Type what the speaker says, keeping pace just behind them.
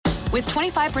With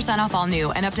 25% off all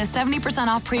new and up to 70%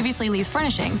 off previously leased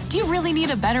furnishings, do you really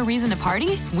need a better reason to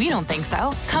party? We don't think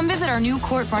so. Come visit our new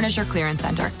Court Furniture Clearance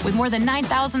Center with more than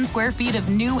 9,000 square feet of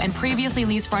new and previously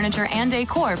leased furniture and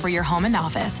decor for your home and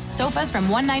office. Sofas from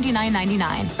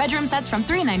 $199.99, bedroom sets from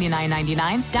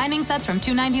 $399.99, dining sets from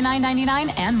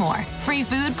 $299.99, and more. Free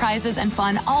food, prizes, and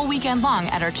fun all weekend long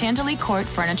at our Chantilly Court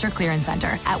Furniture Clearance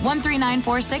Center at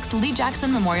 13946 Lee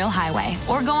Jackson Memorial Highway,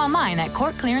 or go online at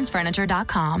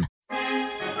courtclearancefurniture.com.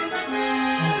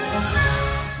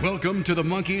 Welcome to the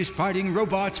Monkeys Fighting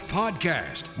Robots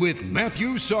podcast with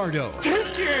Matthew Sardo.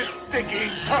 Take your stinking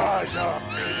paws off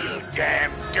me, you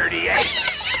damn dirty ape!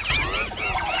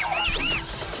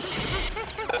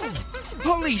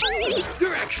 Holy shit,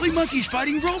 they're actually monkeys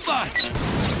fighting robots!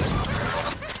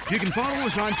 You can follow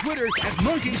us on Twitter at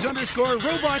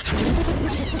monkeys_robots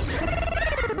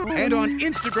and on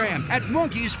Instagram at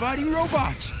monkeys fighting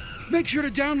robots. Make sure to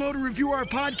download and review our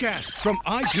podcast from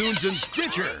iTunes and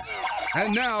Stitcher.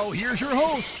 And now, here's your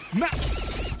host, Matt.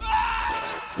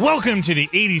 Welcome to the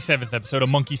 87th episode of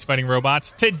Monkeys Fighting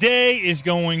Robots. Today is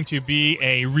going to be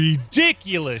a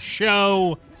ridiculous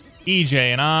show. EJ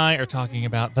and I are talking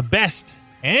about the best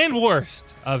and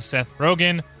worst of Seth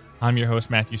Rogen. I'm your host,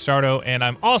 Matthew Sardo, and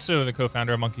I'm also the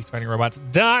co-founder of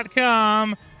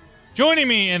MonkeysFightingRobots.com. Joining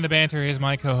me in the banter is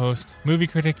my co-host, movie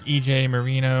critic EJ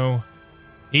Marino.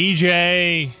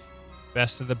 EJ,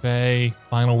 best of the Bay,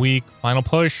 final week, final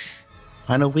push.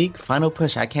 Final week, final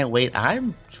push. I can't wait.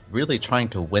 I'm really trying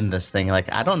to win this thing.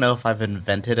 Like, I don't know if I've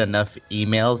invented enough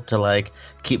emails to,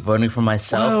 keep voting for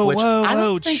myself, which I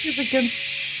don't think is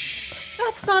against...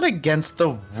 That's not against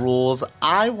the rules.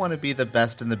 I want to be the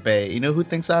best in the Bay. You know who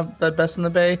thinks I'm the best in the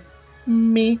Bay?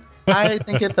 Me. I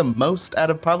think it the most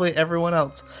out of probably everyone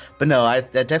else. But no, I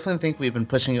definitely think we've been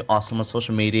pushing it awesome on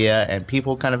social media, and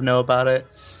people kind of know about it.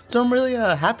 So I'm really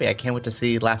happy. I can't wait to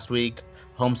see last week,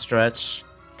 home stretch.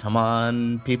 Come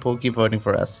on, people, keep voting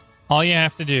for us. All you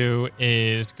have to do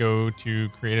is go to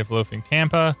Creative Loafing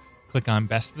Tampa, click on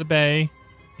Best of the Bay,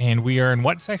 and we are in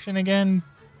what section again?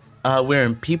 We're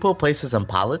in People, Places, and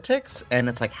Politics, and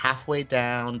it's halfway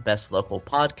down, Best Local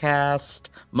Podcast,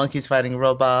 Monkeys Fighting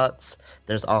Robots.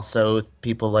 There's also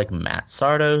people like Matt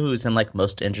Sardo, who's in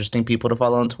Most Interesting People to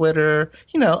Follow on Twitter.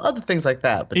 Other things like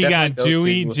that. But you got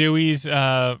Dewey. Dewey's in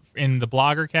the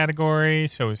blogger category,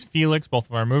 so is Felix, both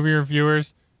of our movie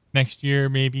reviewers. Next year,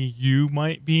 maybe you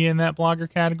might be in that blogger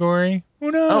category.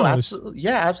 Who knows? Oh, absolutely.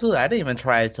 Yeah, absolutely. I didn't even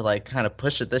try to kind of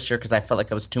push it this year because I felt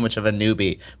like I was too much of a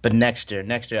newbie. But next year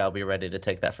I'll be ready to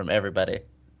take that from everybody.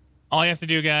 All you have to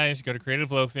do, guys, go to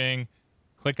Creative Loafing,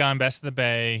 click on Best of the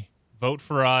Bay, vote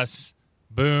for us.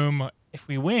 Boom. If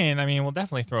we win, we'll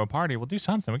definitely throw a party. We'll do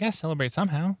something. We got to celebrate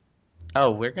somehow.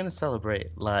 Oh, we're going to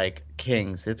celebrate like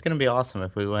kings. It's going to be awesome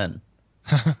if we win.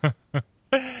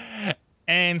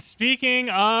 And speaking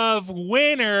of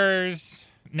winners,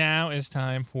 now is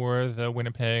time for the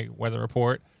Winnipeg weather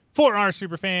report for our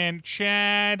superfan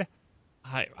Chad.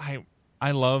 I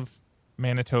love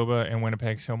Manitoba and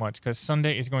Winnipeg so much because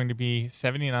Sunday is going to be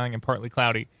 79 and partly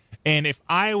cloudy. And if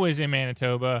I was in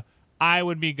Manitoba, I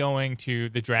would be going to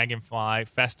the Dragonfly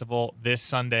Festival this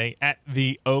Sunday at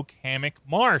the Oak Hammock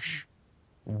Marsh.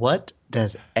 What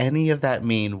does any of that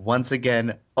mean? Once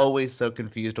again, always so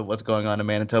confused with what's going on in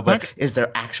Manitoba. Okay. Is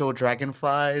there actual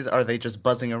dragonflies? Are they just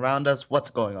buzzing around us? What's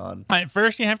going on? All right,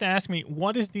 first, you have to ask me,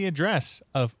 what is the address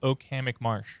of Oak Hammock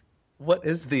Marsh? What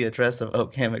is the address of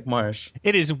Oak Hammock Marsh?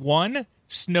 It is 1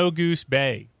 Snow Goose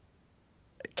Bay.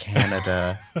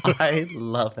 Canada. I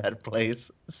love that place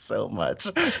so much.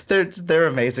 They're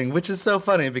amazing, which is so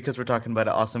funny because we're talking about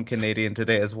an awesome Canadian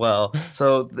today as well.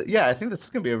 So, yeah, I think this is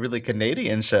going to be a really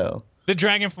Canadian show. The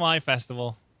Dragonfly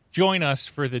Festival. Join us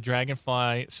for the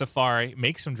Dragonfly Safari.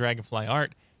 Make some dragonfly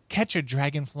art. Catch a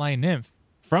dragonfly nymph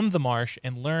from the marsh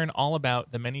and learn all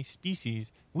about the many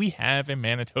species we have in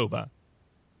Manitoba.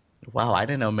 Wow, I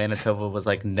didn't know Manitoba was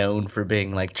known for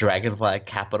being dragonfly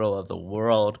capital of the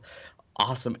world.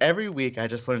 Awesome. Every week I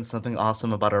just learned something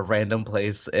awesome about a random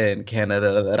place in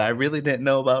Canada that I really didn't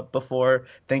know about before.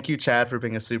 Thank you, Chad, for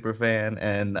being a super fan.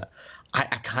 And I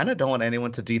kind of don't want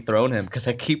anyone to dethrone him because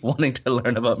I keep wanting to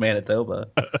learn about Manitoba.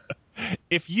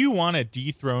 If you want to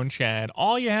dethrone Chad,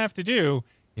 all you have to do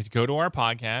is go to our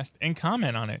podcast and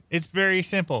comment on it. It's very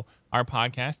simple. Our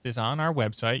podcast is on our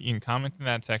website. You can comment in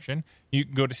that section. You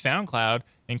can go to SoundCloud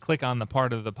and click on the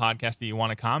part of the podcast that you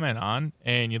want to comment on,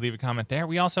 and you leave a comment there.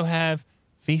 We also have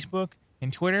Facebook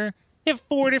and Twitter. You have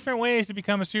 4 different ways to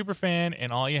become a super fan,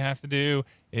 and all you have to do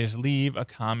is leave a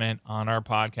comment on our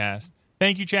podcast.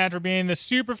 Thank you, Chad, for being the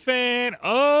super fan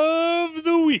of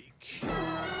the week.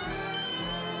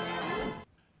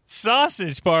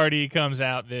 Sausage Party comes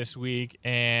out this week,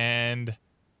 and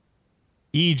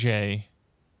EJ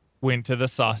went to the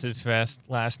Sausage Fest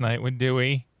last night with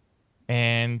Dewey,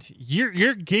 and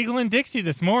you're giggling Dixie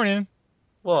this morning.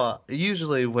 Well,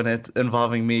 usually when it's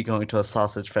involving me going to a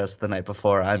sausage fest the night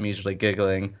before, I'm usually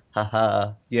giggling.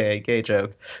 Haha, yay, gay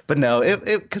joke. But no,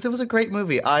 because it was a great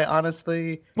movie. I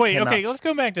honestly okay, let's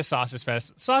go back to Sausage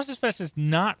Fest. Sausage Fest is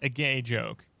not a gay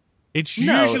joke. It's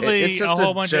usually it's just a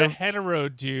whole bunch of hetero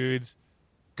dudes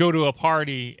go to a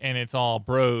party and it's all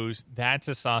bros. That's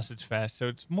a Sausage Fest. So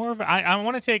it's more of I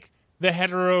want to take the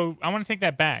hetero. I want to take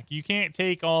that back. You can't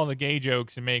take all the gay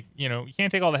jokes and you can't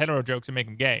take all the hetero jokes and make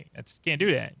them gay. Can't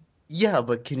do that. Yeah,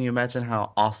 but can you imagine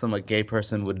how awesome a gay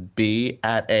person would be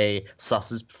at a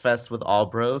sausage fest with all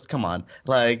bros? Come on.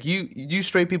 Like, you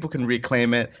straight people can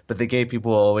reclaim it, but the gay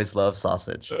people will always love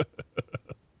sausage.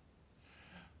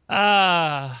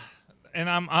 And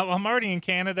I'm already in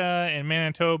Canada and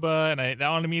Manitoba, and I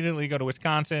want to immediately go to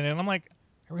Wisconsin, and I'm like,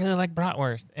 I really like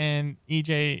bratwurst, and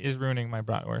EJ is ruining my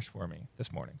bratwurst for me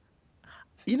this morning.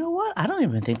 You know what? I don't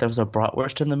even think there was a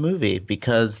bratwurst in the movie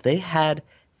because they had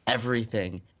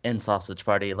everything in Sausage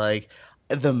Party. Like,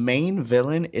 the main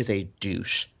villain is a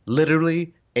douche.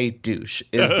 Literally, a douche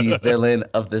is the villain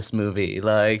of this movie.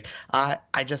 Like,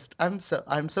 I'm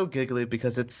so giggly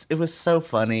because it was so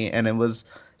funny and it was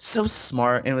so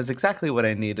smart and it was exactly what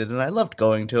I needed, and I loved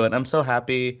going to it. I'm so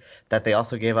happy that they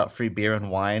also gave out free beer and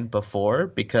wine before,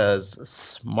 because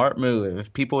smart move.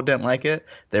 If people didn't like it,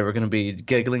 they were going to be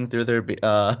giggling through their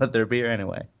beer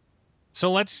anyway.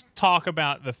 So let's talk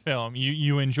about the film.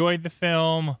 You enjoyed the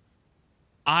film.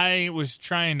 I was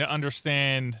trying to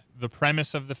understand the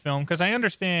premise of the film, because I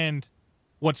understand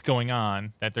what's going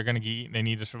on, that they're going to get eaten, they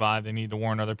need to survive, they need to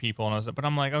warn other people, and all that. But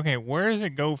I'm like, okay, where does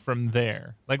it go from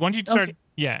there? Like, once you start,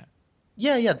 yeah.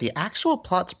 Yeah, the actual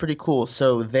plot's pretty cool.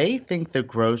 So they think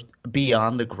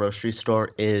beyond the grocery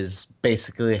store is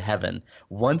basically heaven.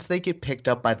 Once they get picked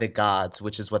up by the gods,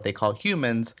 which is what they call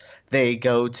humans, they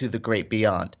go to the great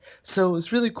beyond. So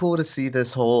it's really cool to see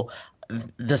this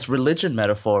religion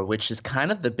metaphor, which is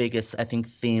kind of the biggest, I think,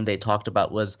 theme they talked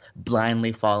about, was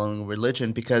blindly following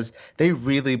religion, because they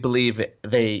really believe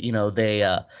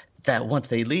that once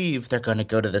they leave, they're going to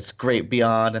go to this great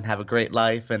beyond and have a great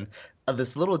life. And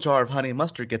this little jar of honey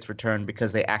mustard gets returned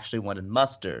because they actually wanted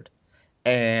mustard.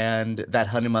 And that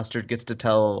honey mustard gets to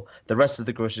tell the rest of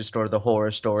the grocery store the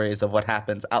horror stories of what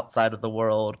happens outside of the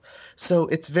world. So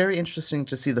it's very interesting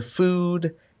to see the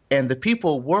food and the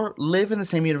people live in the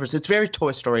same universe. It's very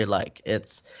Toy Story-like.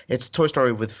 It's Toy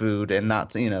Story with food, and not,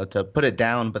 to put it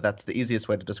down, but that's the easiest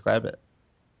way to describe it.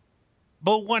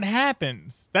 But what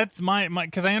happens? That's my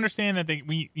because I understand that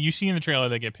you see in the trailer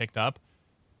they get picked up,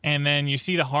 and then you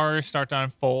see the horror start to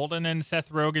unfold, and then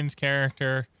Seth Rogen's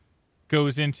character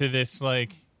goes into this,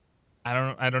 like,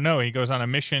 I don't know. He goes on a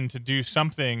mission to do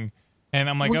something, and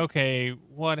I'm like, okay,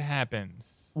 what happens?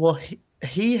 Well,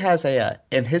 he has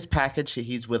in his package,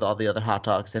 he's with all the other hot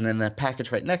dogs, and in the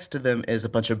package right next to them is a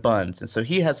bunch of buns. And so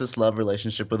he has this love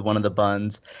relationship with one of the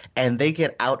buns, and they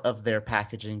get out of their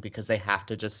packaging because they have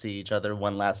to just see each other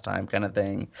one last time, kind of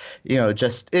thing.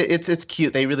 It's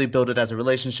cute. They really build it as a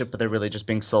relationship, but they're really just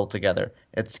being sold together.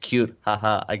 It's cute.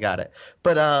 Haha, I got it.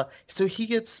 But so he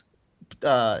gets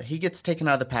taken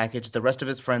out of the package. The rest of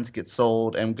his friends get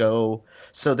sold and go.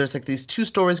 So there's like these two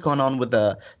stories going on with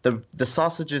the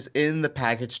sausages in the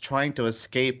package trying to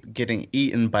escape getting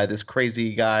eaten by this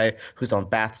crazy guy who's on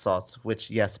bath salts,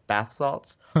 which, yes, bath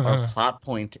salts are a plot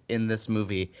point in this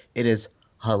movie. It is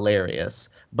hilarious.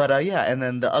 But and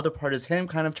then the other part is him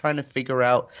kind of trying to figure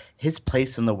out his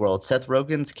place in the world. Seth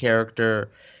Rogen's character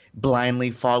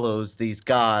blindly follows these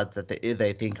gods that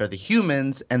they think are the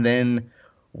humans, and then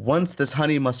once this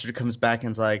honey mustard comes back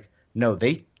and is like, no,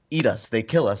 they eat us, they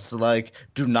kill us, like,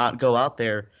 do not go out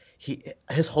there,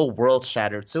 his whole world's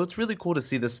shattered. So it's really cool to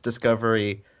see this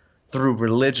discovery through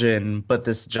religion, but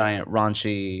this giant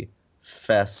raunchy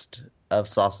fest of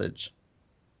sausage.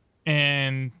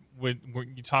 And when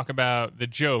you talk about the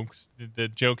jokes, did the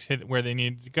jokes hit where they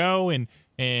needed to go?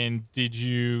 And did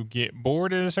you get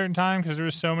bored at a certain time because there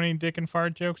was so many dick and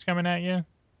fart jokes coming at you?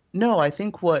 No, I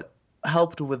think what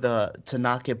helped with to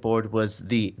not get bored was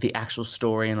the actual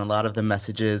story and a lot of the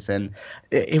messages, and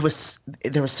there were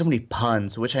so many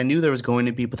puns, which I knew there was going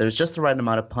to be, but there was just the right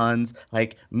amount of puns.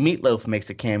 Like, Meatloaf makes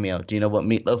a cameo. Do you know what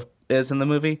Meatloaf is in the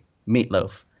movie?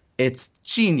 Meatloaf. It's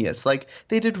genius. Like,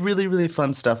 they did really, really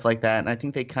fun stuff like that, and I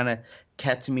think they kind of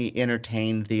kept me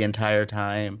entertained the entire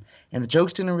time. And the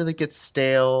jokes didn't really get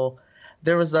stale.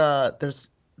 There's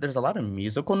there's a lot of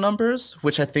musical numbers,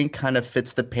 which I think kind of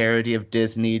fits the parody of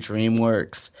Disney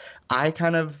DreamWorks. I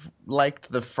kind of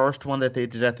liked the first one that they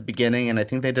did at the beginning, and I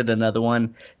think they did another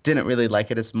one. Didn't really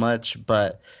like it as much,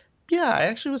 but yeah, I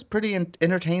actually was pretty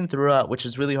entertained throughout, which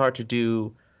is really hard to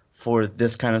do for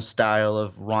this kind of style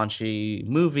of raunchy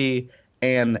movie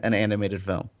and an animated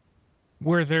film.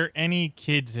 Were there any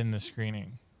kids in the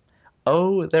screening?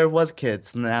 Oh, there was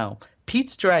kids. Now,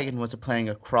 Pete's Dragon was playing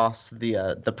across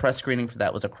the press screening for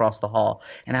that was across the hall,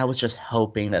 and I was just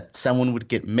hoping that someone would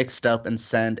get mixed up and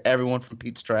send everyone from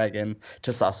Pete's Dragon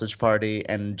to Sausage Party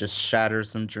and just shatter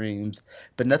some dreams.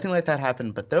 But nothing like that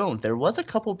happened. But no, there was a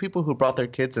couple of people who brought their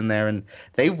kids in there, and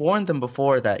they warned them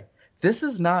before that this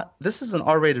is an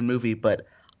R-rated movie, but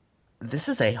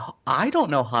I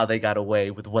don't know how they got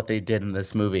away with what they did in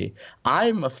this movie.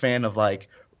 I'm a fan of like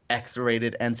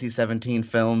X-rated NC-17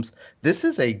 films. This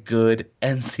is a good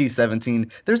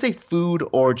NC-17. There's a food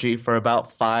orgy for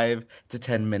about 5 to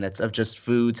 10 minutes of just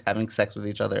foods having sex with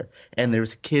each other. And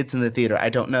there's kids in the theater. I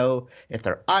don't know if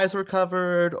their eyes were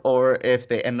covered or if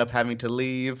they end up having to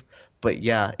leave. But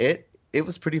yeah, it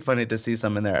was pretty funny to see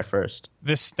some in there at first.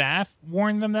 The staff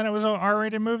warned them that it was an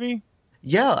R-rated movie?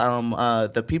 Yeah,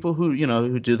 the people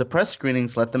who do the press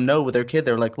screenings let them know with their kid.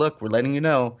 They're like, look, we're letting you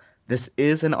know this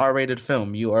is an R-rated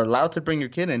film. You are allowed to bring your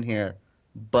kid in here,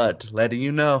 but letting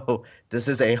you know this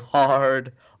is a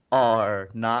hard R,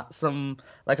 not some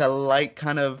like a light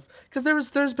kind of,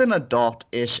 because there's been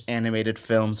adult-ish animated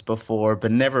films before,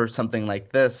 but never something like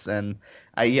this. And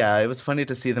it was funny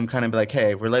to see them kind of be like,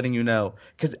 hey, we're letting you know,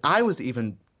 because I was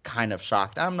even kind of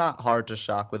shocked. I'm not hard to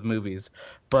shock with movies,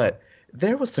 but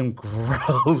there was some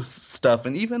gross stuff,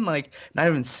 and even like not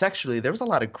even sexually, there was a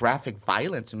lot of graphic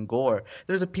violence and gore.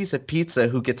 There's a piece of pizza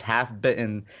who gets half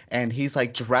bitten, and he's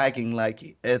like dragging like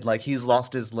he's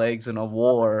lost his legs in a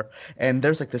war. And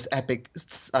there's like this epic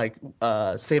like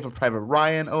Saving Private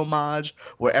Ryan homage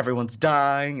where everyone's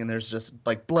dying, and there's just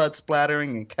like blood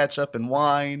splattering and ketchup and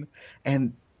wine.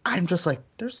 And I'm just like,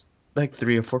 there's like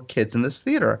 3 or 4 kids in this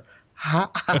theater.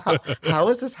 How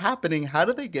is this happening? How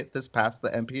do they get this past the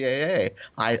MPAA?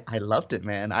 I loved it,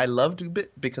 man. I loved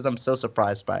it because I'm so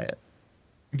surprised by it.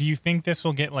 Do you think this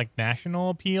will get like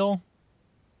national appeal?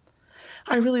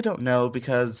 I really don't know,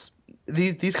 because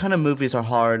these kind of movies are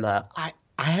hard.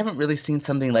 I haven't really seen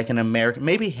something like an American.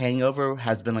 Maybe Hangover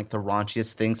has been like the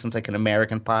raunchiest thing since like an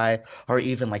American Pie, or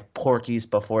even like Porky's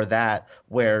before that,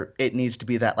 where it needs to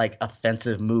be that like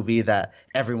offensive movie that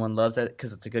everyone loves it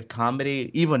because it's a good comedy,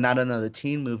 even not another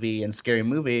teen movie and scary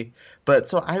movie. But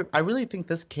so I really think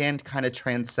this can kind of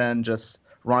transcend just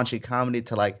raunchy comedy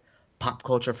to like pop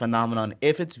culture phenomenon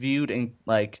if it's viewed in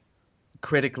like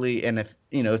critically, and if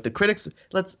the critics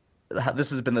this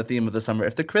has been the theme of the summer.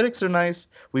 If the critics are nice,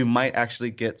 we might actually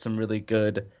get some really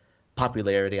good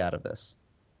popularity out of this.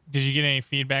 Did you get any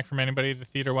feedback from anybody at the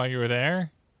theater while you were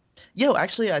there?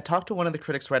 Actually, I talked to one of the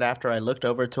critics right after. I looked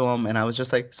over to him, and I was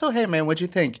just like, so, hey, man, what'd you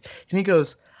think? And he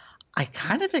goes, I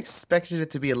kind of expected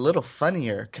it to be a little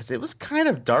funnier because it was kind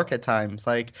of dark at times.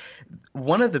 Like,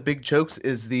 one of the big jokes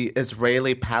is the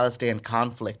Israeli-Palestine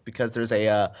conflict, because there's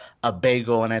a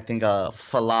bagel and I think a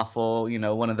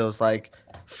falafel, one of those like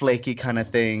flaky kind of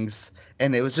things.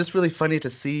 And it was just really funny to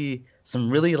see some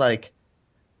really like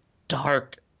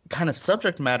dark kind of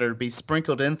subject matter be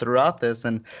sprinkled in throughout this.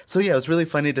 And so, yeah, it was really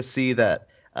funny to see that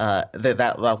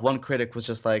that one critic was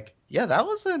just like, yeah, that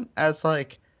wasn't as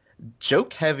like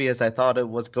joke heavy as I thought it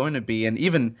was going to be. And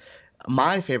even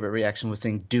my favorite reaction was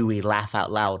seeing Dewey laugh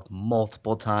out loud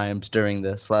multiple times during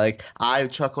this. Like, I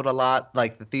chuckled a lot,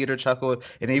 like the theater chuckled,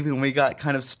 and even we got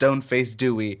kind of stone-faced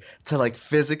Dewey to like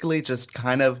physically just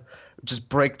kind of just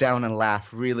break down and laugh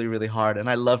really, really hard. And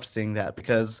I loved seeing that,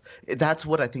 because that's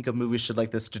what I think a movie should like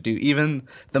this to do. Even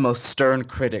the most stern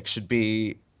critic should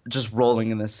be just rolling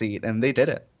in the seat, and they did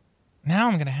it. Now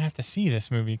I'm going to have to see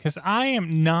this movie, because I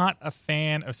am not a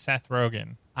fan of Seth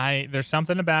Rogen. There's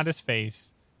something about his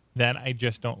face that I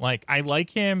just don't like. I like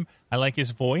him. I like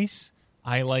his voice.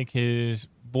 I like his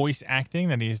voice acting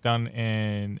that he's done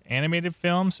in animated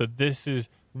films. So this is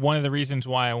one of the reasons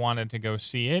why I wanted to go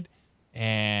see it.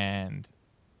 And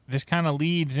this kind of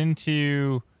leads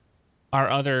into our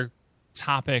other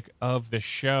topic of the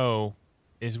show,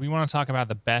 is we want to talk about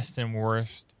the best and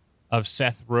worst of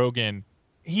Seth Rogen.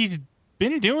 He's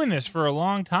been doing this for a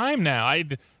long time now.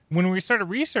 When we started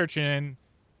researching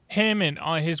him and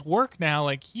his work now,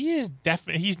 like, he's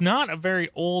not a very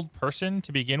old person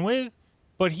to begin with,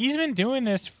 but he's been doing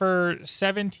this for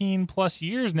 17 plus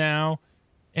years now,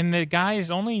 and the guy is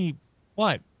only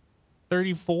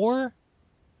 34.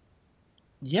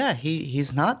 Yeah,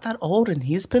 he's not that old, and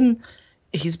he's been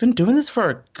he's been doing this for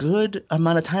a good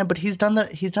amount of time, but he's done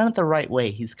it the right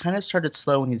way. He's kind of started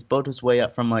slow and he's built his way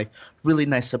up from like really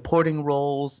nice supporting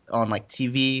roles on like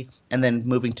TV and then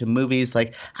moving to movies.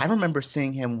 Like I remember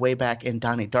seeing him way back in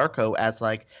Donnie Darko as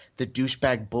like the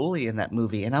douchebag bully in that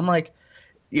movie, and I'm like,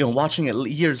 watching it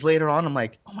years later on, I'm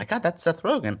like, oh my God, that's Seth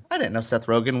Rogen. I didn't know Seth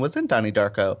Rogen was in Donnie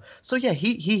Darko. So yeah,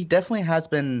 he definitely has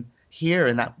been here,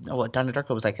 and that what Donnie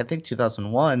Darko was like, I think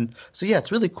 2001. So yeah,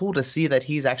 it's really cool to see that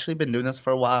he's actually been doing this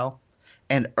for a while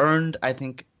and earned. I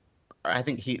think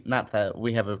he, not that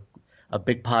we have a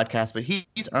big podcast, but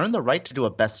he's earned the right to do a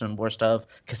best and worst of,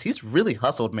 because he's really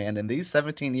hustled, man. In these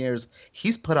 17 years,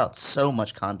 he's put out so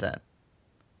much content.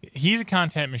 He's a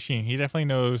content machine. He definitely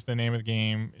knows the name of the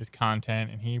game is content,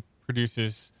 and he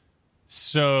produces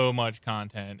so much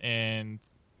content. And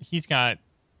he's got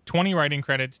 20 writing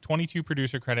credits, 22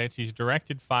 producer credits. He's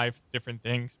directed 5 different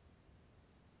things.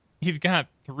 He's got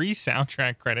 3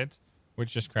 soundtrack credits,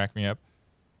 which just cracked me up.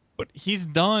 But he's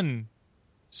done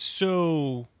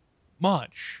so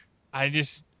much.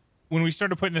 When we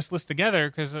started putting this list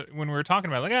together, because when we were talking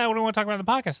about what do we want to talk about in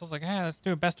the podcast? I was like, let's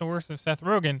do a best and worst of Seth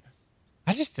Rogen.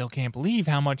 I just still can't believe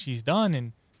how much he's done.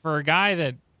 And for a guy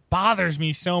that bothers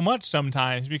me so much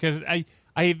sometimes, because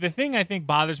the thing I think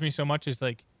bothers me so much is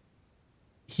like,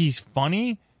 he's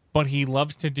funny, but he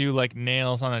loves to do like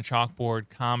nails on a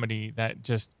chalkboard comedy that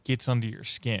just gets under your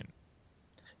skin.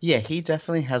 Yeah, he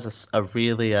definitely has a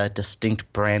really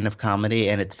distinct brand of comedy,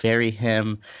 and it's very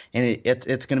him. And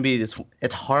it's going to be this.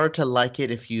 It's hard to like it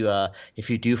if you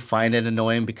do find it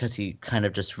annoying, because he kind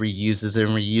of just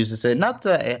reuses it. Not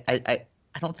that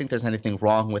I don't think there's anything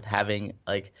wrong with having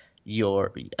like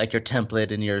your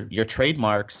template and your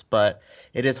trademarks, but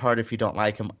it is hard if you don't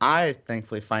like him. I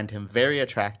thankfully find him very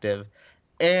attractive,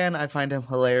 and I find him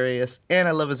hilarious, and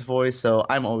I love his voice, so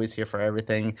I'm always here for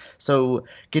everything. So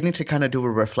getting to kind of do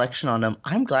a reflection on him,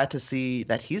 I'm glad to see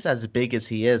that he's as big as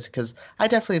he is, because I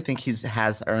definitely think he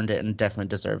has earned it and definitely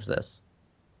deserves this.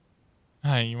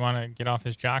 You want to get off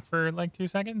his jock for like 2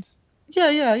 seconds?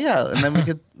 Yeah. And then we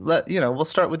could we'll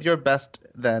start with your best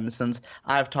then, since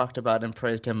I've talked about and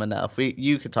praised him enough.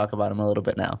 You could talk about him a little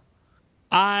bit now.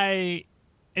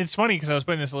 It's funny because I was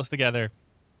putting this list together.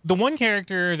 The one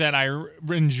character that I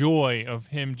enjoy of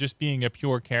him just being a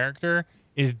pure character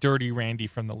is Dirty Randy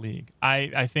from The League.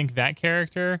 I think that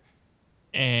character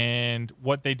and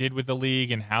what they did with The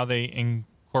League and how they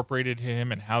incorporated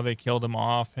him and how they killed him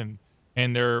off and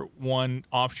their one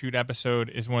offshoot episode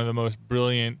is one of the most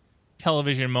brilliant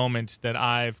television moments that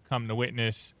I've come to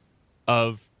witness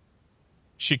of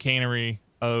chicanery,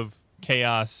 of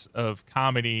chaos, of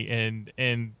comedy,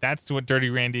 and that's what Dirty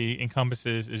Randy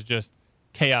encompasses, is just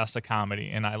chaos to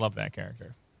comedy, and I love that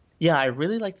character. Yeah, I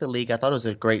really like The League. I thought it was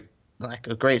a great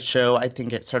show. I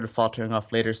think it started faltering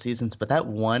off later seasons, but that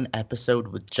one episode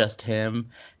with just him,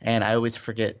 and I always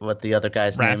forget what the other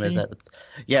guy's name is.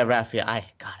 Yeah, Raffi. I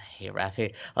hate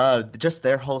Raffi. Just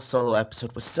their whole solo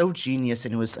episode was so genius,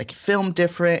 and it was like filmed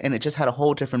different, and it just had a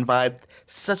whole different vibe.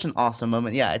 Such an awesome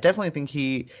moment. Yeah, I definitely think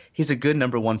he's a good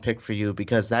number 1 pick for you,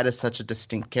 because that is such a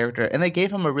distinct character, and they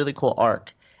gave him a really cool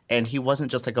arc. And he wasn't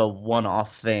just like a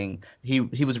one-off thing. He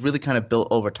was really kind of built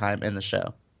over time in the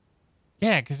show.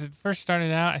 Yeah, because it first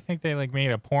started out, I think they like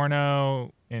made a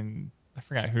porno in, I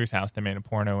forgot whose house they made a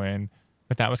porno in,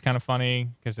 but that was kind of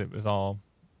funny because it was all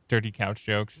dirty couch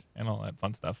jokes and all that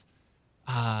fun stuff.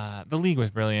 The League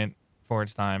was brilliant for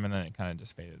its time, and then it kind of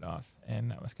just faded off,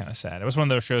 and that was kind of sad. It was one of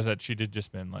those shows that should have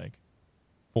just been like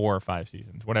 4 or 5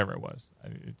 seasons, whatever it was.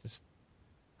 It just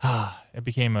it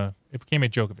became a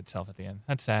joke of itself at the end.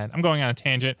 That's sad. I'm going on a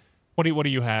tangent. What do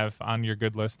you have on your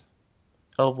good list?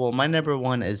 Oh, well, my number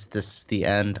 1 is The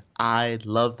End. I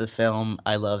love the film.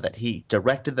 I love that he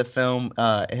directed the film.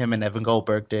 Him and Evan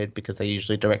Goldberg did, because they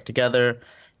usually direct together.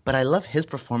 But I love his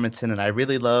performance in it. I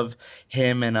really love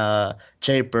him and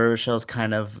Jay Baruchel's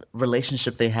kind of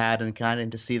relationship they had, and kind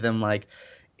of to see them like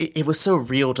it was so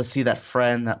real to see that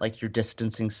friend that like you're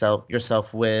distancing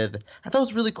yourself with. I thought it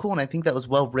was really cool, and I think that was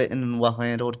well written and well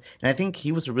handled. And I think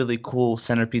he was a really cool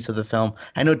centerpiece of the film.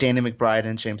 I know Danny McBride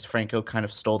and James Franco kind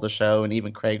of stole the show, and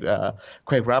even Craig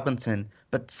Robinson.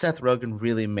 But Seth Rogen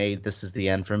really made This Is the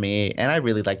End for me, and I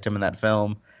really liked him in that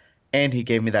film. And he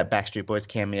gave me that Backstreet Boys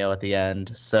cameo at the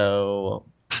end. So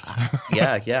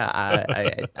yeah,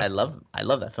 I love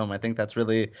that film. I think that's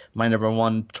really my number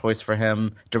 1 choice for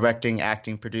him. Directing,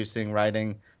 acting, producing,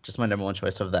 writing, just my number 1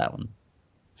 choice of that one.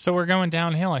 So we're going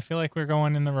downhill. I feel like we're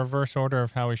going in the reverse order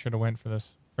of how we should have went for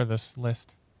this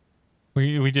list.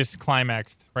 We just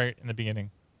climaxed right in the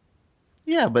beginning.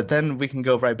 Yeah, but then we can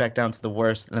go right back down to the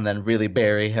worst and then really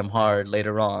bury him hard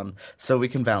later on, so we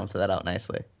can balance that out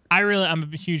nicely. I'm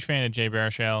a huge fan of Jay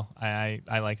Baruchel.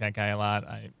 I like that guy a lot.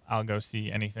 I'll go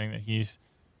see anything that he's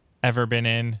ever been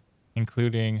in,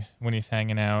 including when he's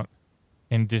hanging out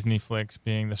in Disney flicks,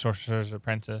 being the Sorcerer's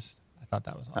Apprentice. I thought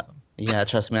that was awesome. Yeah,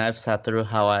 trust me, I've sat through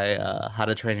How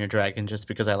to Train Your Dragon just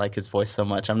because I like his voice so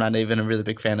much. I'm not even a really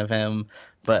big fan of him,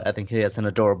 but I think he has an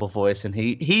adorable voice, and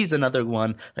he's another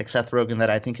one like Seth Rogen that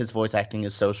I think his voice acting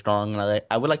is so strong, and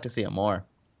I would like to see it more.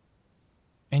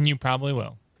 And you probably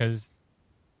will, because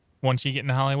once you get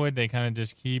into Hollywood, they kind of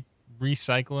just keep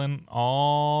recycling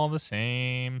all the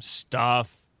same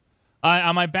stuff.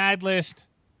 On my bad list,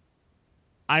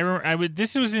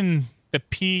 this was in the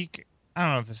peak. I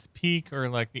don't know if it's the peak or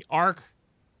like the arc.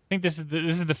 I think this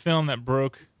is the film that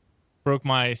broke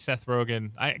my Seth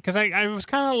Rogen. Because I was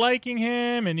kind of liking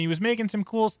him, and he was making some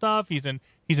cool stuff. He's a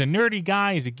nerdy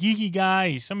guy. He's a geeky guy.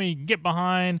 He's somebody you can get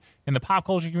behind in the pop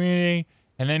culture community.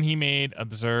 And then he made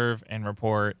Observe and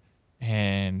Report,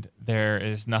 and there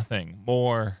is nothing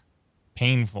more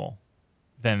painful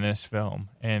than this film,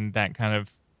 and that kind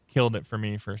of killed it for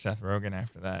me for Seth Rogen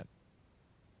after that.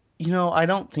 I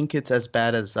don't think it's as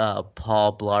bad as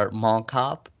Paul Blart Mall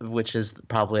Cop, which is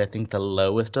probably, I think, the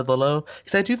lowest of the low.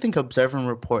 Because I do think Observe and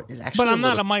Report is actually. But I'm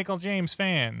not a Michael James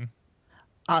fan.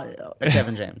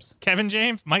 Kevin James. Kevin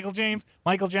James? Michael James?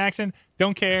 Michael Jackson?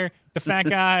 Don't care. The fat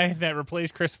guy that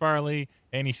replaced Chris Farley,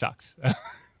 and he sucks.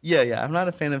 Yeah. I'm not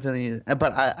a fan of any,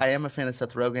 but I am a fan of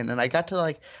Seth Rogen, and I got to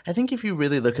I think if you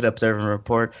really look at Observe and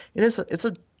Report, it's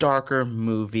a darker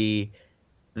movie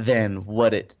than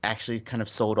what it actually kind of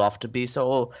sold off to be.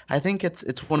 So I think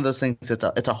it's one of those things.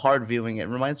 It's a hard viewing. It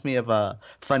reminds me of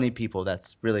Funny People.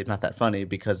 That's really not that funny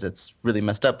because it's really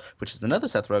messed up, which is another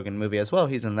Seth Rogen movie as well.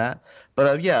 He's in that.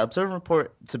 But yeah, Observe and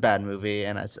Report, it's a bad movie,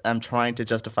 and I'm trying to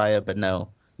justify it, but no,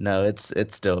 it's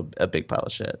still a big pile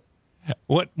of shit.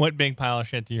 What big pile of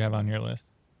shit do you have on your list?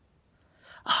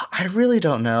 I really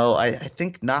don't know. I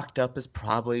think Knocked Up is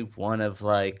probably one of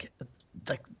like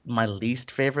my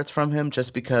least favorites from him,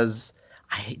 just because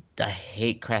I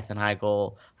hate Katherine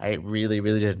Heigl. I really,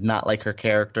 really did not like her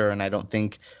character, and I don't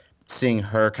think seeing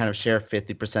her kind of share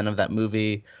 50% of that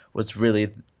movie was really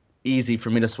easy for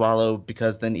me to swallow,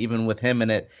 because then even with him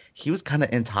in it, he was kind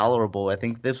of intolerable. I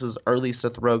think this was early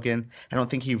Seth Rogen. I don't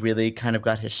think he really kind of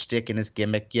got his shtick and his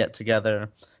gimmick yet together,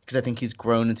 because I think he's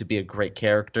grown into be a great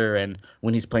character, and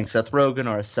when he's playing Seth Rogen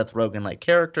or a Seth Rogen-like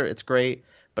character, it's great.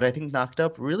 But I think Knocked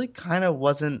Up really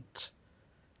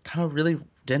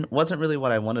wasn't really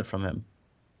what I wanted from him.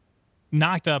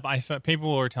 Knocked Up, I saw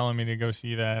people were telling me to go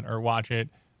see that or watch it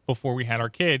before we had our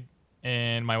kid,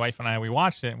 and my wife and I, we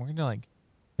watched it, and we're like,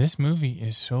 this movie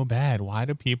is so bad. Why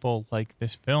do people like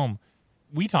this film?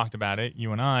 We talked about it,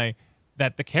 you and I,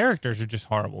 that the characters are just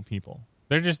horrible people.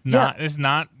 They're just not. Yeah. It's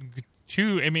not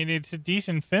too. I mean, it's a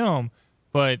decent film,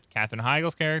 but Katherine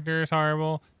Heigl's character is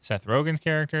horrible. Seth Rogen's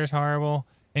character is horrible.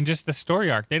 And just the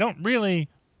story arc, they don't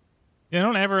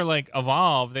ever like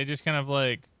evolve. They just kind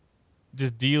of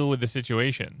just deal with the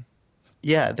situation.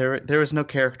 Yeah, there was no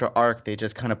character arc. They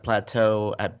just kind of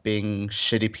plateau at being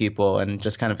shitty people and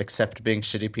just kind of accept being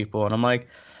shitty people. And I'm like,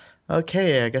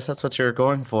 okay, I guess that's what you're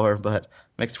going for, but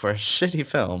makes for a shitty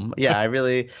film. Yeah, I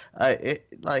really,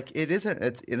 it's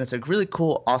a really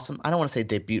cool, awesome, I don't want to say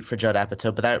debut for Judd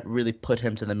Apatow, but that really put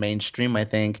him to the mainstream, I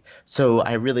think. So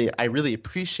I really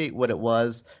appreciate what it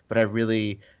was, but I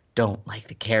really don't like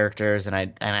the characters, and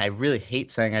I really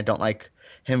hate saying I don't like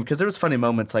him, because there was funny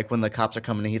moments like when the cops are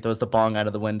coming and he throws the bong out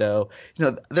of the window.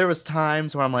 There was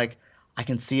times where I'm like, I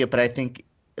can see it, but I think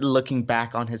looking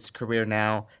back on his career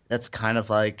now, that's kind of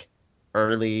like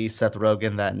early Seth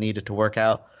Rogen that needed to work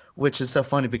out, which is so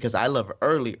funny because I love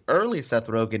early Seth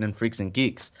Rogen in Freaks and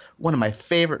Geeks, one of my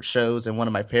favorite shows and one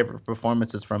of my favorite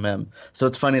performances from him. So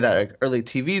it's funny that early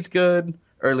TV's good,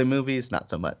 early movies not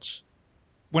so much.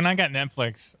 When I got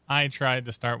Netflix, I tried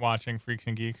to start watching Freaks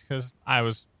and Geeks because I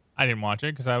didn't watch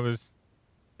it because I don't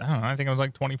know, I think I was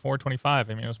like 24, 25.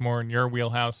 I mean, it was more in your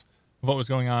wheelhouse of what was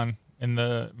going on in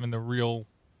the real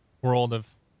world of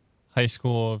high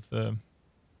school of the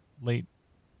late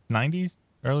 90s,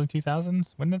 early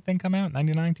 2000s. When did that thing come out?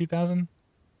 99, 2000?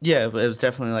 Yeah, it was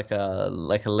definitely like a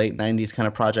late 90s kind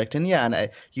of project. And yeah, and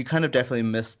you kind of definitely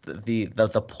missed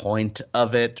the point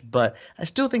of it, but I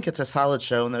still think it's a solid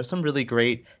show, and there's some really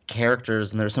great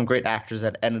characters, and there's some great actors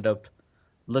that ended up,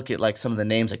 look at like some of the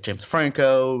names like James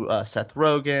Franco, Seth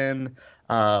Rogen,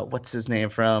 what's his name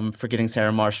from Forgetting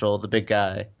Sarah Marshall, the big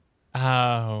guy.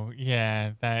 Oh,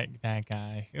 yeah, that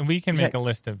guy. And we can make a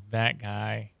list of that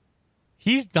guy.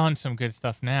 He's done some good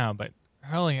stuff now, but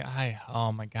early,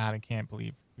 oh my God, I can't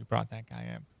believe we brought that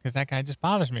guy up, because that guy just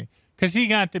bothers me, because he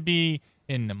got to be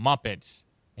in the Muppets,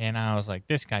 and I was like,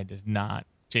 this guy does not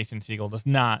Jason Segel does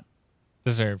not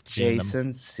deserve to be in them.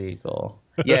 Jason Segel.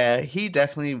 Yeah, he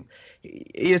definitely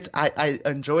is. I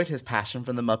enjoyed his passion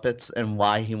for the Muppets and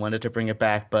why he wanted to bring it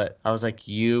back, but I was like,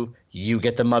 you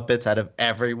get the Muppets out of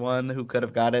everyone who could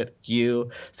have got it. So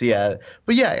yeah,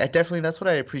 but yeah, I definitely, that's what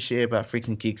I appreciate about Freaks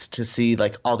and Geeks, to see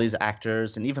like all these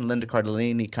actors and even Linda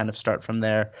Cardellini kind of start from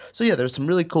there. So yeah, there's some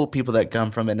really cool people that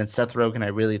come from it, and Seth Rogen, I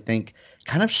really think,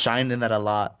 kind of shined in that a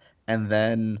lot, and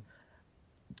then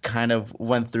kind of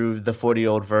went through the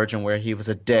 40-Year-Old Virgin where he was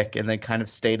a dick, and then kind of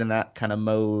stayed in that kind of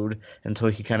mode until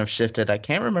he kind of shifted. I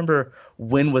can't remember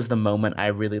when was the moment I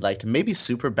really liked him. Maybe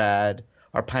Superbad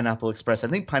or Pineapple Express. I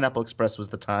think Pineapple Express was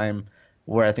the time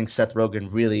where I think Seth Rogen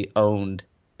really owned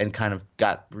and kind of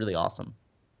got really awesome.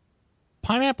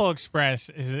 Pineapple Express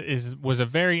was a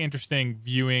very interesting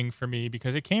viewing for me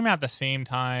because it came out the same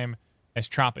time as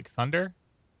Tropic Thunder.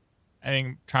 I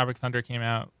think Tropic Thunder came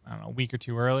out, I don't know, a week or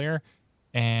two earlier.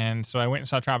 And so I went and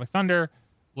saw Tropic Thunder,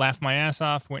 laughed my ass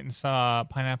off, went and saw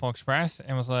Pineapple Express,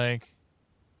 and was like,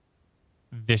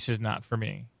 this is not for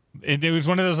me. It was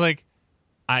one of those, like,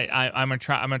 I'm a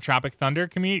Tropic Thunder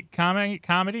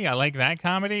comedy. I like that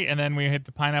comedy. And then we hit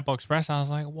the Pineapple Express. I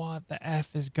was like, what the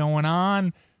F is going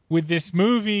on with this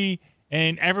movie?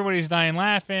 And everybody's dying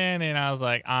laughing. And I was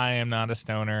like, I am not a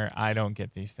stoner. I don't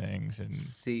get these things. And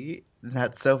see,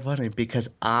 that's so funny because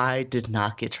I did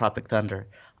not get Tropic Thunder.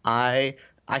 I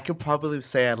could probably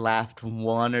say I laughed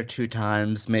one or two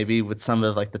times, maybe with some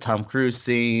of like the Tom Cruise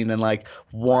scene and like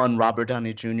one Robert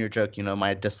Downey Jr. joke,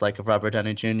 my dislike of Robert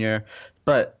Downey Jr.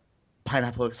 But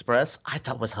Pineapple Express, I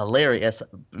thought was hilarious.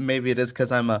 Maybe it is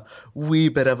because I'm a wee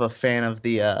bit of a fan of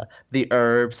the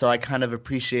herb, so I kind of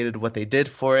appreciated what they did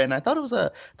for it, and I thought it was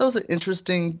an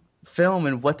interesting film,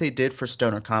 and what they did for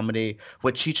stoner comedy,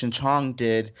 what Cheech and Chong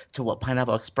did to what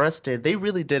Pineapple Express did. They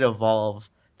really did evolve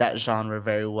that genre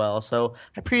very well, so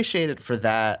I appreciate it for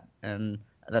that, and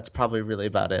that's probably really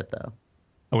about it, though.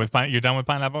 You're done with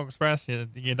Pineapple Express?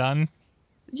 You done?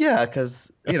 Yeah,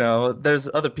 because there's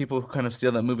other people who kind of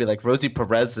steal that movie. Like Rosie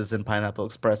Perez is in Pineapple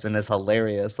Express and is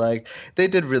hilarious. Like they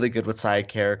did really good with side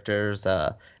characters.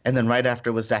 And then right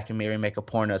after was Zack and Miri Make a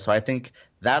Porno. So I think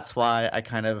that's why I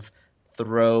kind of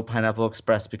throw Pineapple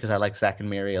Express, because I like Zack and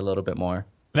Miri a little bit more.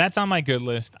 That's on my good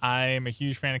list. I am a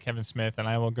huge fan of Kevin Smith, and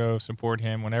I will go support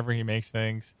him whenever he makes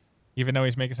things, even though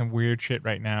he's making some weird shit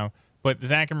right now. But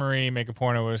Zack and Miri Make a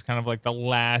Porno was kind of like the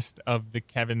last of the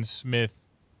Kevin Smith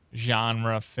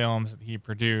genre films that he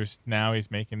produced. Now he's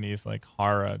making these like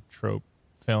horror trope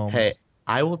films. Hey,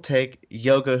 I will take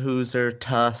Yoga Hooser,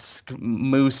 Tusk,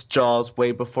 Moose Jaws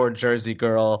way before Jersey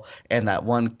Girl and that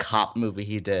one cop movie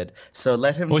he did. So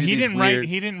let him. Well, he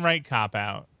didn't write Cop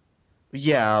Out.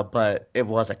 Yeah, but it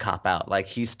was a cop out. Like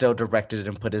he still directed it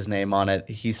and put his name on it.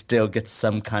 He still gets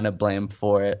some kind of blame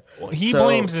for it. Well, he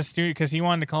blames the studio because he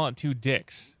wanted to call it Two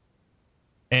Dicks,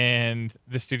 and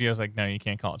the studio's like, no, you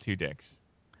can't call it Two Dicks.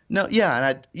 No, yeah,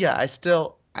 and I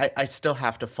still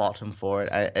have to fault him for it.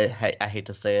 I hate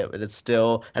to say it, but it's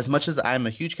still, as much as I'm a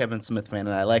huge Kevin Smith fan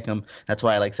and I like him, that's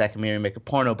why I like Zack and Miri Make a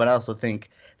Porno. But I also think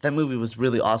that movie was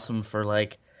really awesome for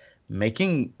like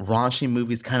making raunchy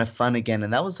movies kind of fun again.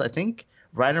 And that was, I think,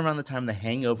 right around the time The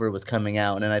Hangover was coming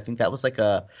out, and I think that was like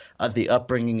the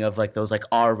upbringing of like those like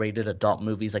R-rated adult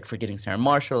movies, like Forgetting Sarah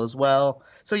Marshall as well.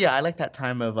 So yeah, I like that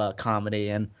time of comedy,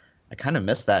 and I kind of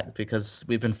miss that because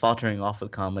we've been faltering off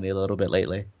with comedy a little bit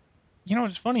lately. You know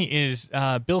what's funny is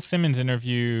Bill Simmons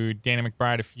interviewed Danny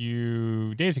McBride a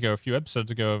few episodes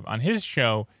ago on his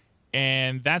show,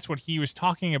 and that's what he was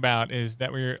talking about, is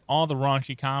that all the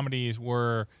raunchy comedies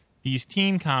were these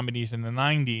teen comedies in the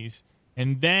 90s,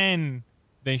 and then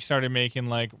they started making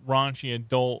like raunchy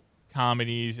adult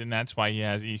comedies, and that's why he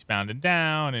has Eastbound and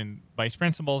Down and Vice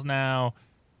Principals now,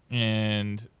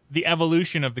 and the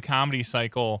evolution of the comedy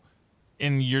cycle.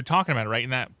 And you're talking about it right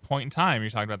in that point in time. You're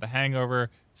talking about The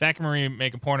Hangover. Zack and Miri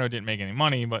Make a Porno didn't make any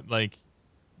money, but like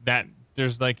that,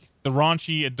 there's like the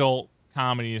raunchy adult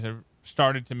comedies have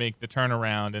started to make the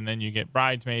turnaround, and then you get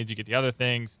Bridesmaids, you get the other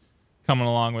things coming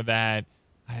along with that.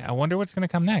 I wonder what's going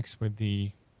to come next with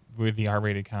the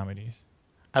R-rated comedies.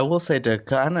 I will say, to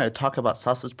kind of talk about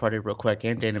Sausage Party real quick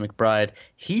and Danny McBride,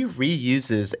 he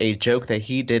reuses a joke that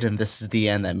he did in This Is the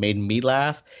End that made me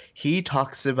laugh. He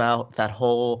talks about that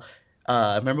whole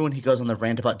remember when he goes on the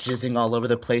rant about jizzing all over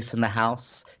the place in the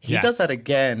house? He does that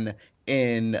again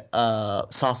in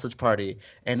Sausage Party,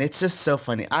 and it's just so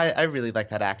funny. I really like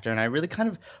that actor, and I really kind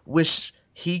of wish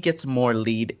he gets more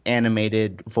lead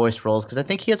animated voice roles, because I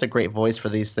think he has a great voice for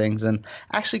these things. And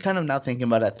actually, kind of now thinking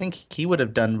about it, I think he would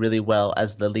have done really well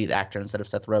as the lead actor instead of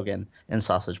Seth Rogen in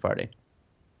Sausage Party.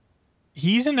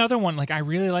 He's another one. Like, I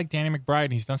really like Danny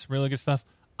McBride. He's done some really good stuff.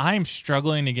 I'm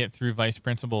struggling to get through Vice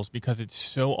Principals because it's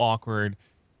so awkward.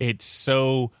 It's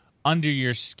so under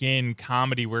your skin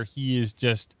comedy where he is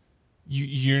just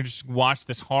you just watch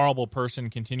this horrible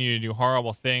person continue to do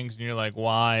horrible things, and you're like,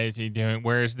 why is he doing?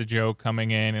 Where's the joke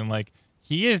coming in? And like,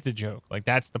 he is the joke. Like,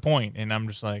 that's the point. And I'm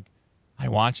just like, I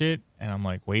watch it and I'm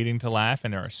like waiting to laugh,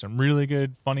 and there are some really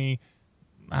good, funny,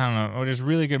 I don't know, there's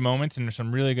really good moments and there's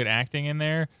some really good acting in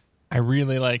there. I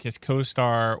really like his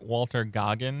co-star Walter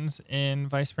Goggins in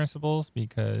Vice Principals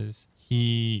because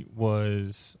he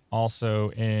was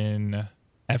also in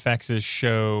FX's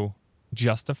show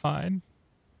Justified.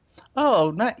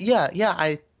 Oh, yeah.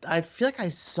 I feel like I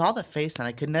saw the face and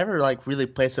I could never like really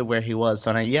place it where he was.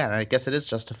 So I guess it is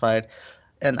Justified.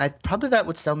 And that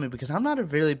would sell me because I'm not a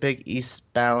really big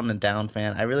Eastbound and Down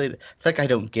fan. I really feel like I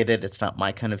don't get it. It's not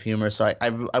my kind of humor. So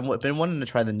I've been wanting to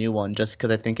try the new one just because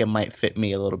I think it might fit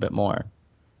me a little bit more.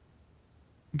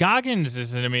 Goggins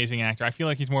is an amazing actor. I feel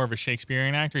like he's more of a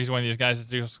Shakespearean actor. He's one of these guys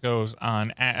that just goes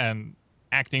on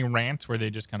acting rants where they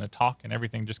just kind of talk and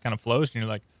everything just kind of flows. And you're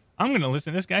like, I'm going to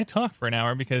listen to this guy talk for an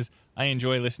hour because I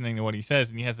enjoy listening to what he says.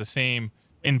 And he has the same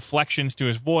inflections to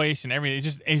his voice and everything.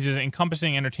 He's just an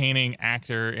encompassing, entertaining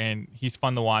actor, and he's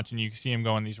fun to watch. And you can see him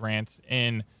go on these rants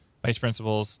in Vice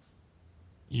Principals.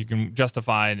 You can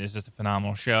Justified is just a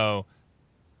phenomenal show.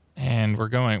 And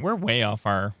we're way off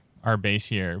our base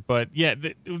here, but yeah,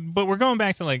 but we're going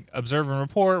back to like Observe and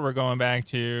Report. We're going back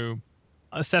to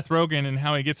Seth Rogen and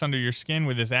how he gets under your skin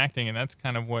with his acting, and that's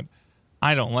kind of what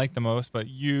I don't like the most. But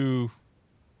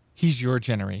he's your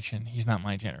generation. He's not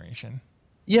my generation.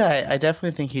 Yeah, I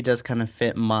definitely think he does kind of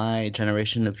fit my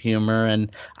generation of humor,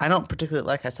 and I don't particularly,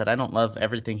 like I said, I don't love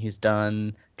everything he's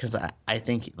done because I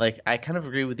think, like, I kind of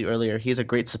agree with you earlier. He's a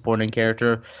great supporting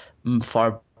character,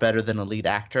 far better than a lead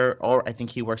actor, or I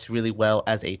think he works really well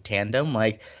as a tandem,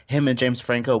 like him and James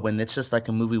Franco, when it's just like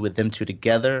a movie with them two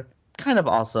together, kind of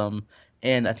awesome.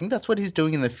 And I think that's what he's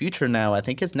doing in the future now. I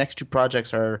think his next two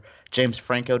projects are James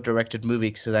Franco directed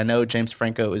movies, because I know James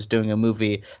Franco is doing a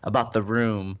movie about The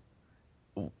Room,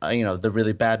 the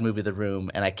really bad movie The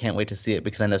Room, and I can't wait to see it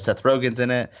because I know Seth Rogen's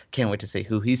in it. Can't wait to see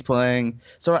who he's playing.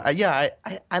 So I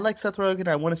like Seth Rogen.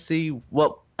 I want to see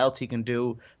what else he can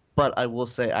do, but I will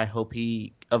say I hope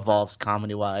he evolves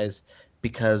comedy-wise,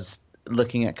 because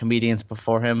looking at comedians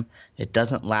before him, it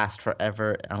doesn't last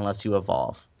forever unless you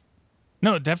evolve.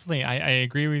 No, definitely. I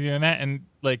agree with you on that. And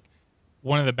like,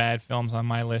 one of the bad films on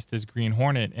my list is Green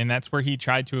Hornet, and that's where he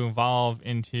tried to evolve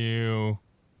into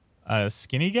a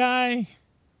skinny guy,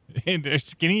 a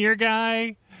skinnier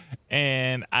guy,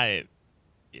 and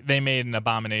they made an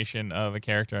abomination of a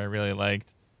character I really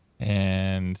liked,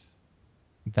 and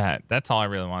that's all I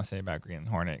really want to say about Green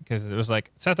Hornet, because it was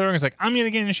like Seth Rogen's like, I'm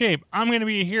gonna get in shape, I'm gonna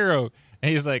be a hero,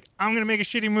 and he's like, I'm gonna make a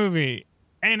shitty movie,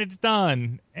 and it's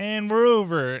done, and we're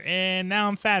over, and now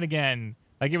I'm fat again.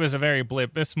 Like, it was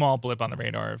a small blip on the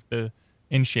radar of the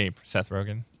in shape Seth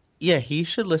Rogen. Yeah, he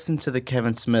should listen to the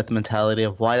Kevin Smith mentality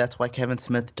of that's why Kevin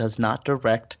Smith does not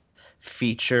direct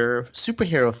feature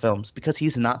superhero films, because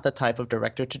he's not the type of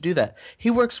director to do that.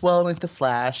 He works well like The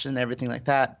Flash and everything like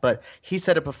that, but he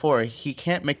said it before, he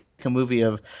can't make a movie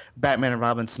of Batman and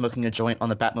Robin smoking a joint on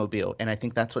the Batmobile, and I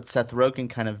think that's what Seth Rogen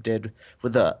kind of did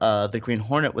with the Green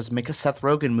Hornet, was make a Seth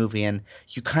Rogen movie, and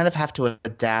you kind of have to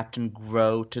adapt and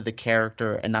grow to the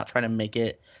character and not try to make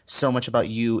it so much about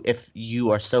you if you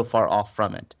are so far off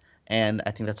from it. And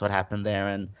I think that's what happened there.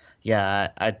 And yeah,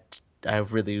 I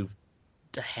really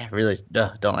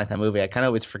don't like that movie. I kind of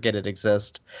always forget it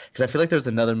exists, because I feel like there's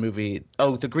another movie,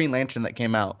 the Green Lantern, that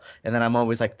came out, and then I'm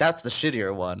always like, that's the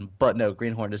shittier one. But no,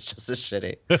 Green Hornet is just as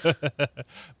shitty.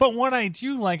 But what I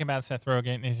do like about Seth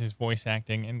Rogen is his voice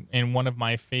acting, and one of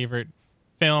my favorite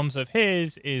films of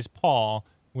his is Paul,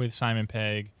 with Simon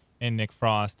Pegg and Nick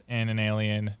Frost and an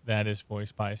alien that is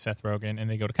voiced by Seth Rogen, and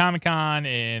they go to Comic-Con,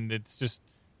 and it's just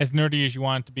as nerdy as you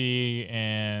want it to be,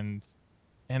 and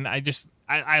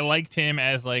I liked him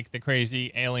as like the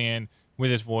crazy alien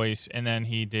with his voice, and then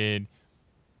he did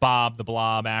Bob the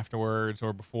Blob afterwards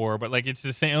or before, but like it's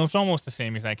the same. It's almost the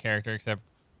same exact character, except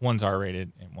one's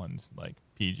R-rated and one's like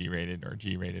PG-rated or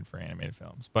G-rated for animated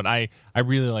films. But I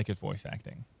really like his voice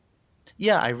acting.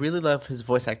 Yeah, I really love his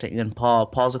voice acting in Paul.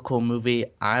 Paul's a cool movie.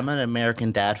 I'm an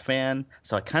American Dad fan,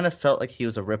 so I kind of felt like he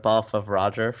was a ripoff of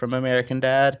Roger from American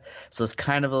Dad. So it's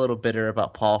kind of a little bitter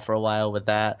about Paul for a while with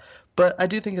that. But I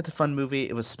do think it's a fun movie.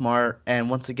 It was smart. And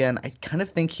once again, I kind of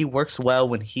think he works well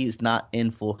when he's not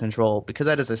in full control, because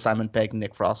that is a Simon Pegg,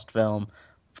 Nick Frost film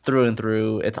through and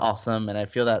through. It's awesome. And I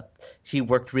feel that he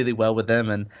worked really well with them.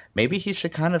 And maybe he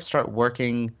should kind of start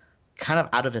working kind of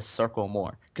out of his circle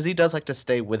more, because he does like to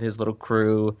stay with his little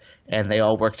crew and they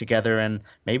all work together, and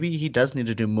maybe he does need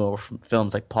to do more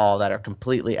films like Paul that are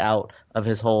completely out of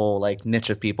his whole like niche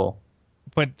of people.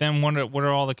 But then what are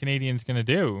all the Canadians going to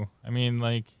do? I mean,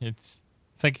 like it's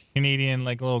like Canadian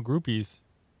like little groupies.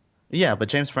 Yeah, but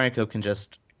James Franco can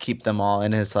just keep them all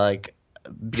in his like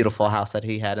beautiful house that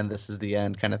he had and This Is the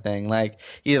End kind of thing. Like,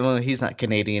 even though he's not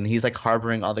Canadian, he's like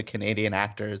harboring all the Canadian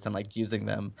actors and like using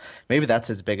them. Maybe that's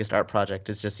his biggest art project,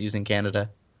 is just using Canada.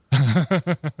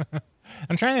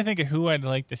 I'm trying to think of who I'd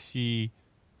like to see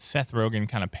Seth Rogen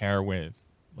kind of pair with.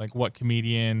 Like what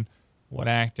comedian, what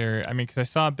actor. I mean, because I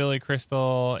saw Billy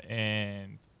Crystal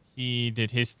and he did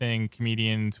his thing,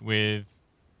 comedians, with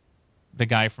the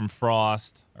guy from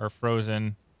Frost or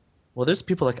Frozen. Well, there's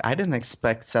people like, I didn't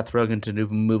expect Seth Rogen to do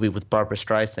a movie with Barbara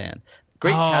Streisand.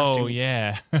 Great casting. Oh,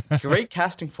 yeah. Great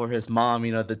casting for his mom.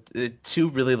 You know, the two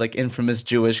really like infamous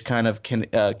Jewish kind of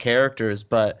characters,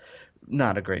 but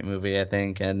not a great movie, I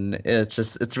think. And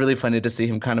it's really funny to see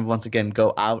him kind of once again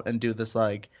go out and do this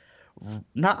like, I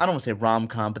don't want to say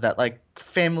rom-com, but that like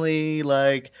family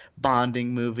like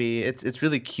bonding movie. It's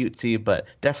really cutesy, but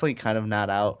definitely kind of not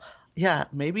out. Yeah,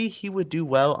 maybe he would do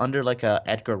well under like a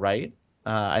Edgar Wright.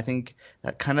 I think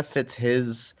that kind of fits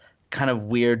his kind of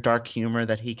weird dark humor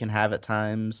that he can have at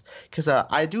times, because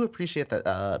I do appreciate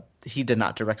that he did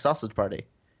not direct Sausage Party,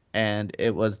 and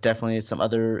it was definitely some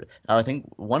other I think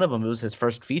one of them was his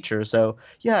first feature. So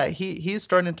yeah, he's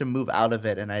starting to move out of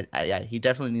it, and he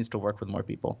definitely needs to work with more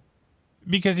people,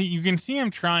 because you can see him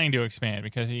trying to expand,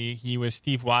 because he was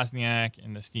Steve Wozniak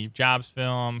in the Steve Jobs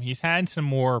film. He's had some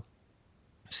more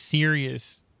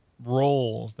serious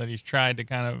roles that he's tried to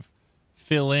kind of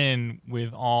fill in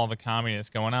with all the comedy that's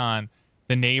going on.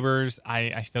 The Neighbors,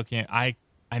 I still can't. I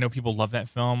know people love that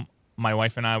film. My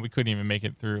wife and I, we couldn't even make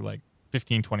it through like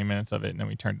 15, 20 minutes of it, and then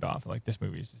we turned it off. Like, this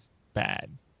movie is just bad.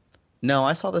 No,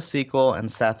 I saw the sequel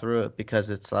and sat through it because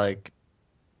it's like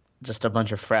just a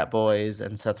bunch of frat boys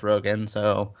and Seth Rogen,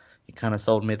 so he kind of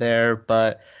sold me there.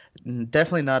 But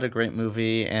definitely not a great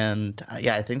movie. And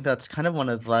yeah, I think that's kind of one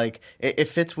of like, it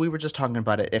fits, we were just talking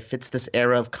about it, it fits this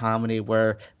era of comedy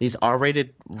where these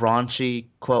R-rated raunchy,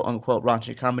 quote unquote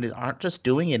raunchy comedies aren't just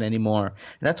doing it anymore. And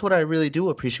that's what I really do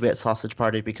appreciate Sausage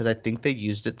Party, because I think they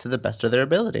used it to the best of their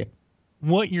ability.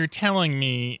 What you're telling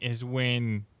me is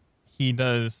when he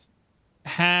does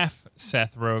half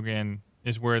Seth Rogen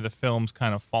is where the films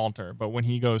kind of falter, but when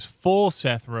he goes full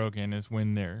Seth Rogen is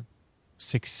when they're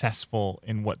successful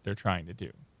in what they're trying to do.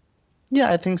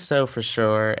 Yeah, I think so for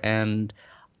sure. And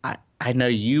I know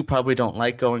you probably don't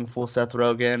like going full Seth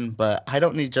Rogen, but I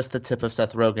don't need just the tip of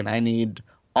Seth Rogen. I need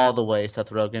all the way Seth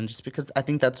Rogen, just because I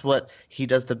think that's what he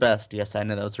does the best. Yes, I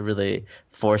know that was a really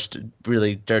forced,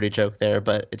 really dirty joke there,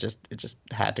 but it just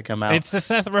had to come out. It's the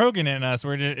Seth Rogen in us.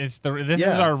 This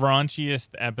is our raunchiest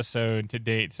episode to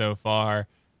date so far.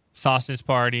 Sausage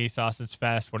Party, Sausage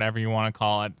Fest, whatever you want to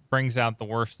call it, brings out the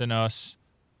worst in us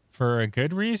for a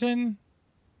good reason.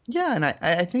 Yeah, and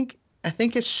I think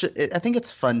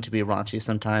it's fun to be raunchy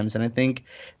sometimes, and I think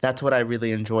that's what I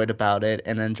really enjoyed about it,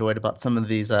 and enjoyed about some of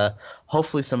these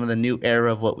hopefully some of the new era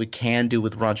of what we can do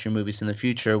with raunchy movies in the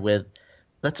future. With,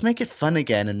 let's make it fun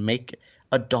again and make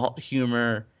adult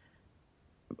humor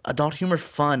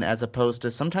fun, as opposed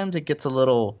to sometimes it gets a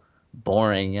little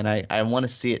boring, and I want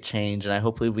to see it change, and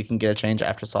hopefully we can get a change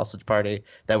after Sausage Party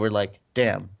that we're like,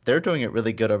 damn, they're doing it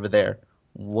really good over there.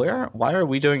 Why are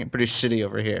we doing it pretty shitty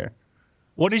over here?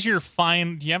 What is your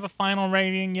do you have a final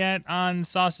rating yet on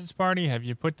Sausage Party? Have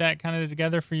you put that kind of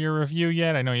together for your review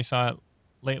yet? I know you saw it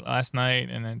late last night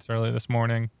and then it's early this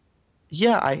morning.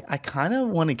 Yeah, I kind of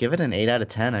want to give it an 8 out of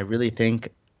 10. I really think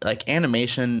like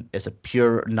animation is a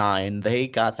pure 9. They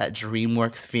got that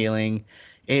DreamWorks feeling.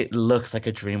 It looks like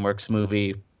a DreamWorks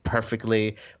movie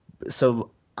perfectly.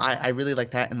 So I really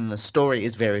like that. And the story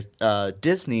is very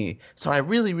Disney. So I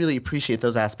really, really appreciate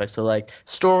those aspects. So like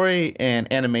story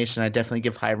and animation, I definitely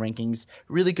give high rankings.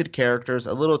 Really good characters,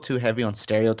 a little too heavy on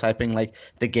stereotyping, like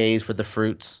the gays were the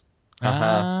fruits.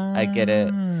 I get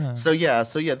it. So yeah,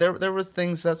 there was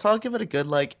things so I'll give it a good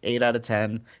like 8 out of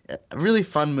 10. A really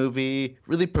fun movie,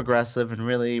 really progressive and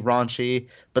really raunchy,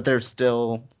 but there's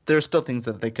still things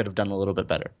that they could have done a little bit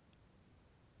better.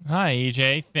 Hi,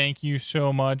 EJ. Thank you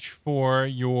so much for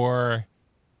your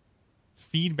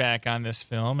feedback on this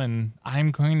film, and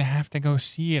I'm going to have to go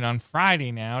see it on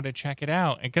Friday now to check it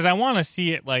out, because I want to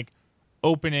see it like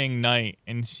opening night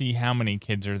and see how many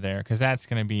kids are there, because that's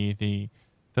going to be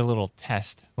the little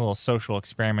test, the little social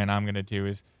experiment I'm going to do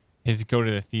is go to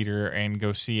the theater and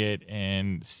go see it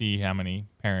and see how many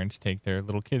parents take their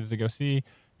little kids to go see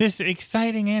this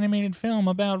exciting animated film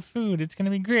about food. It's going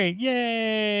to be great.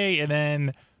 Yay! And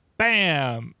then,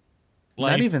 bam!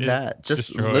 Not even that.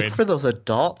 Just destroyed. Look for those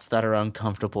adults that are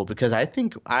uncomfortable, because I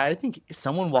think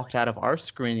someone walked out of our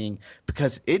screening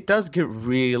because it does get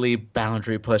really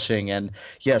boundary pushing. And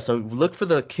yeah, so look for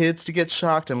the kids to get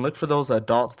shocked and look for those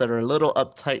adults that are a little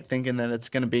uptight thinking that it's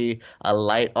going to be a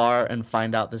light R and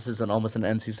find out this is almost an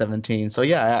NC-17. So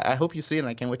yeah, I hope you see it and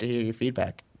I can't wait to hear your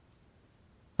feedback.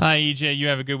 Hi, EJ. You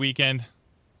have a good weekend.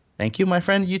 Thank you, my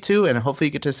friend. You too. And hopefully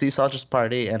you get to see Sausage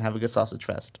Party and have a good Sausage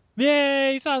Fest.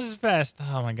 Yay, Sausage Fest.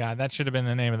 Oh, my God. That should have been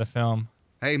the name of the film.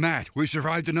 Hey, Matt, we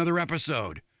survived another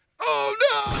episode. Oh,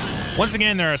 no! Once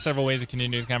again, there are several ways to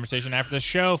continue the conversation after the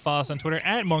show. Follow us on Twitter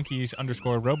at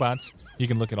monkeys_robots. You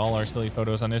can look at all our silly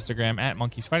photos on Instagram at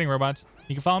monkeysfightingrobots.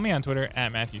 You can follow me on Twitter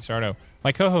at Matthew Sardo.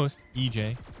 My co-host,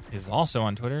 EJ, is also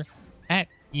on Twitter at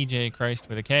EJChrist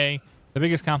with a K. The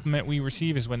biggest compliment we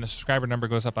receive is when the subscriber number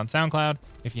goes up on SoundCloud.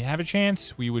 If you have a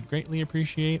chance, we would greatly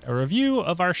appreciate a review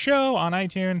of our show on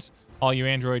iTunes. All you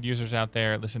Android users out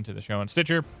there, listen to the show on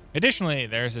Stitcher. Additionally,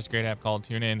 there's this great app called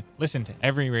TuneIn. Listen to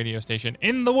every radio station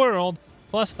in the world,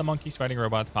 plus the Monkeys Fighting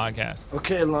Robots podcast.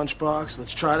 Okay, Lunchbox,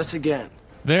 let's try this again.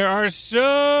 There are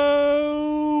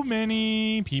so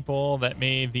many people that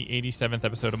made the 87th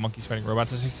episode of Monkeys Fighting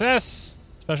Robots a success.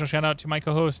 Special shout out to my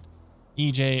co-host,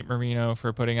 EJ Marino,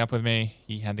 for putting up with me.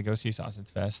 He had to go see Sausage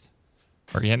Fest.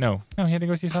 Or he had he had to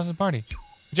go see Sausage Party.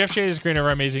 Jeff Shea is creator of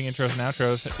our amazing intros and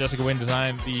outros. Jessica Wynn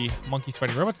designed the Monkeys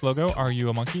Fighting Robots logo. Are you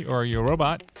a monkey or are you a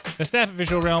robot? The staff at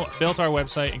Visual Realm built our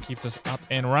website and keeps us up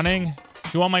and running.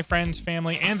 To all my friends,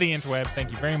 family, and the interweb,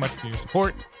 thank you very much for your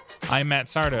support. I'm Matt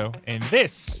Sardo, and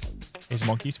this is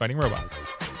Monkeys Fighting Robots.